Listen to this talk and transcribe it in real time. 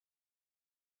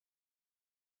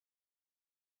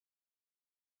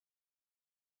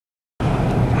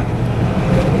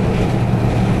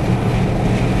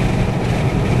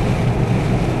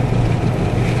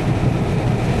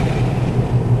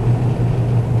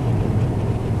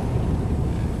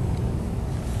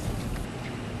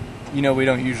you know we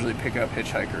don't usually pick up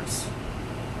hitchhikers.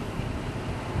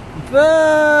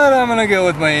 But I'm gonna go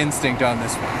with my instinct on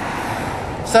this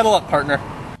one. Settle up, partner.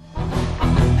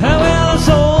 Well, I'm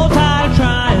so tired of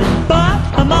trying, but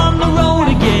I'm on the road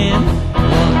again.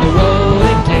 On the road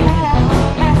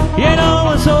again. You know,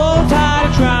 I'm so tired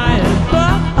of trying,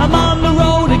 but I'm on the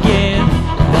road again.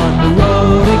 On the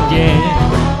road again.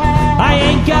 I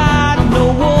ain't got no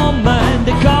woman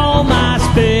to call my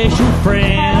special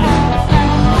friend.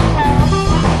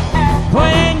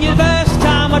 When you first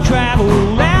time I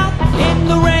traveled out in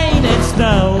the rain and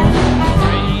snow.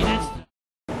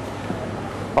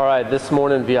 Alright, this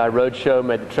morning VI Roadshow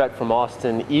made the trek from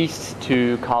Austin east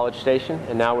to College Station,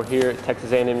 and now we're here at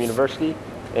Texas A&M University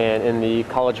and in the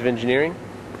College of Engineering,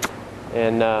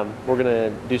 and we're going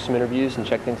to do some interviews and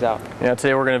check things out. Yeah,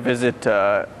 today we're going to visit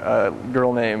a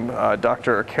girl named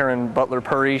Dr. Karen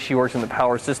Butler-Purry. She works in the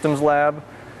Power Systems Lab.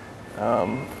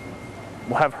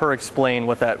 We'll have her explain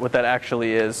what that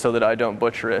actually is so that I don't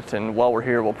butcher it, and while we're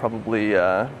here we'll probably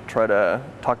try to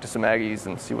talk to some Aggies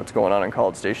and see what's going on in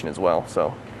College Station as well.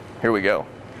 So here we go.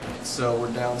 So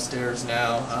we're downstairs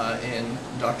now in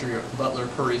Dr.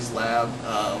 Butler-Purry's lab,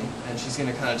 and she's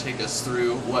going to kind of take us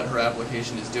through what her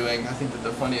application is doing. I think that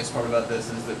the funniest part about this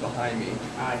is that behind me,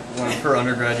 one of her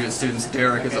undergraduate students,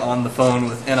 Derek, is on the phone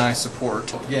with NI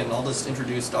support. Again, I'll just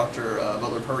introduce Dr.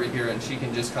 Butler-Purry here, and she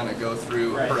can just kind of go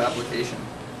through her application.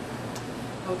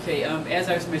 Okay, as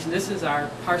I was mentioning, this is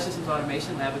our Power Systems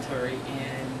Automation Laboratory,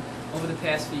 and over the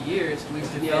past few years, we've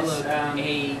developed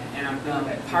a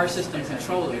power system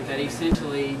controller that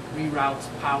essentially reroutes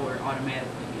power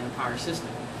automatically in a power system.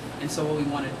 And so what we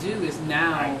want to do is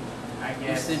now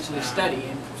essentially study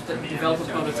and develop a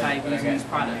prototype using these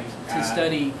products to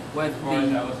study whether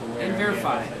and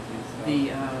verify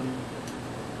the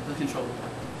controller.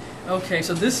 Okay,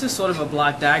 so this is sort of a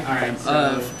block diagram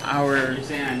of our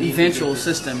eventual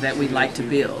system that we'd like to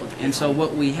build. And so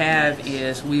what we have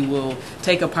is we will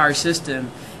take a power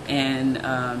system and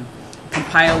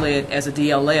compile it as a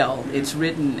DLL. It's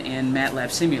written in MATLAB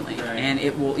Simulink, and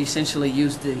it will essentially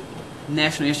use the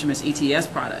National Instruments ETS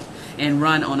product and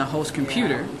run on a host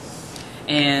computer.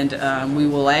 And we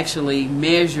will actually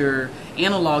measure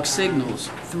analog signals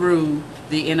through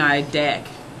the NI DAC.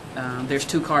 There's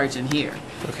two cards in here.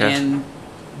 Okay. And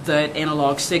that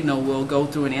analog signal will go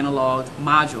through an analog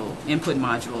module, input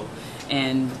module,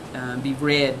 and be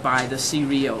read by the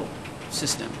CompactRIO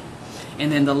system.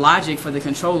 And then the logic for the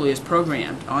controller is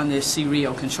programmed on this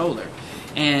CompactRIO controller.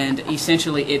 And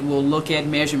essentially it will look at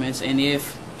measurements, and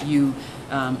if you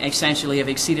essentially have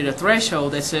exceeded a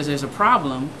threshold that says there's a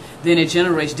problem, then it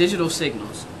generates digital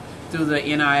signals through the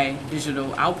NI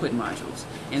digital output modules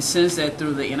and sends that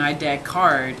through the NI DAC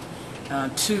card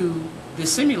to the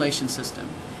simulation system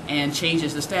and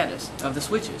changes the status of the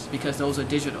switches because those are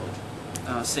digital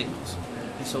signals.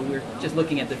 And so we're just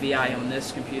looking at the VI on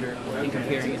this computer and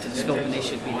comparing it to the scope, and they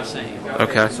should be the same.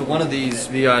 Okay. So one of these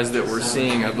VIs that we're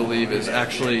seeing, I believe, is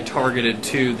actually targeted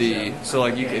to the, so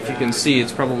like if you can see,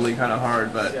 it's probably kind of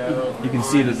hard, but you can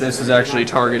see that this is actually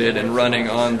targeted and running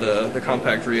on the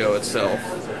CompactRIO itself.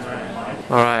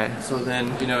 Alright. So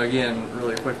then, you know, again,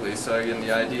 really quickly, so again,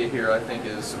 the idea here, I think,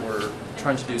 is we're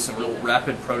trying to do some real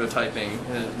rapid prototyping.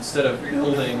 And instead of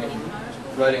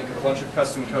writing a bunch of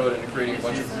custom code and creating a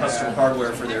bunch of custom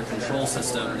hardware for their control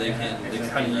system, they can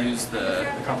kind of use the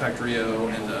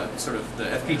CompactRIO and the sort of the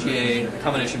FPGA, the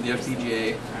combination of the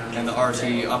FPGA and the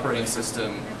RT operating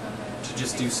system to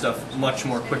just do stuff much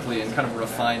more quickly and kind of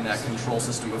refine that control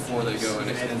system before they go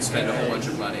and spend a whole bunch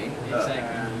of money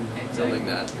building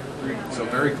that. So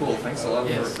very cool. Thanks a lot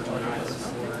for talking about this.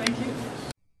 Thank you.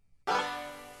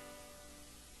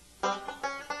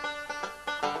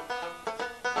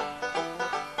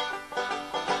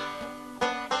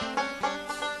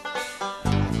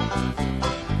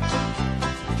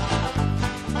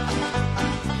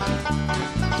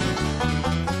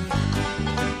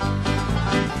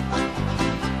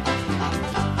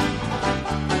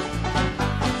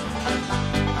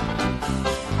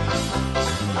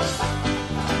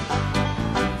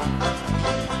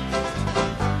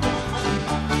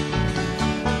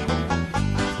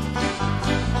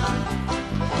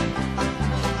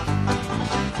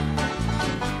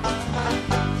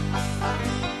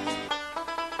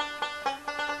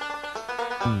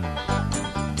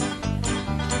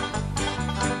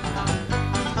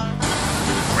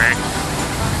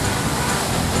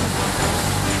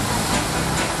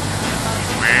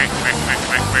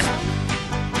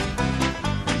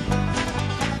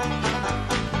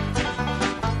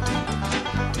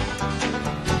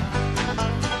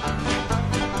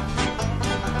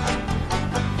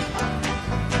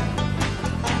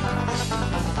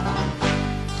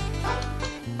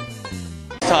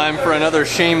 time for another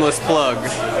shameless plug.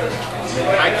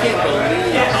 I can't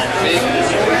believe how big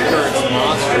this Butler-Purry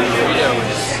monster burrito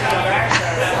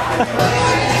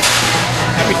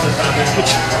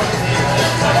is.